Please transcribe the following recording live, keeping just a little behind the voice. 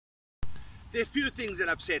There are few things that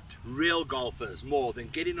upset real golfers more than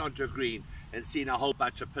getting onto a green and seeing a whole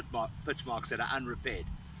bunch of pitch marks that are unrepaired.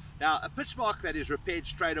 Now, a pitch mark that is repaired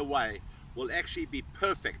straight away will actually be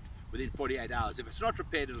perfect within 48 hours. If it's not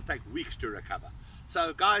repaired, it'll take weeks to recover.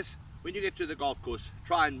 So guys, when you get to the golf course,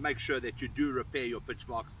 try and make sure that you do repair your pitch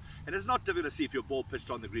marks. And it's not difficult to see if your ball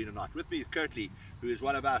pitched on the green or not. With me is Curtly, who is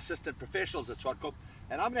one of our assistant professionals at Zwartkop,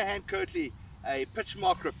 and I'm going to hand Curtly a pitch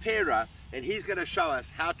mark repairer, and he's going to show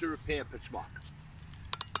us how to repair a pitch mark.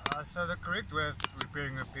 So the correct way of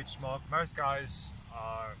repairing a pitch mark, most guys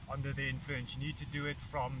are under the influence. You need to do it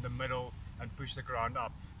from the middle and push the ground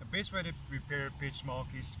up. The best way to repair a pitch mark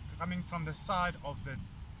is coming from the side of the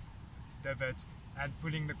divot and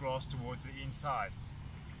pulling the grass towards the inside.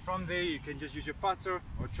 From there you can just use your putter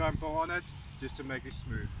or trample on it just to make it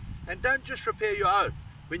smooth. And don't just repair your own.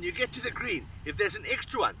 When you get to the green, if there's an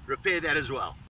extra one, repair that as well.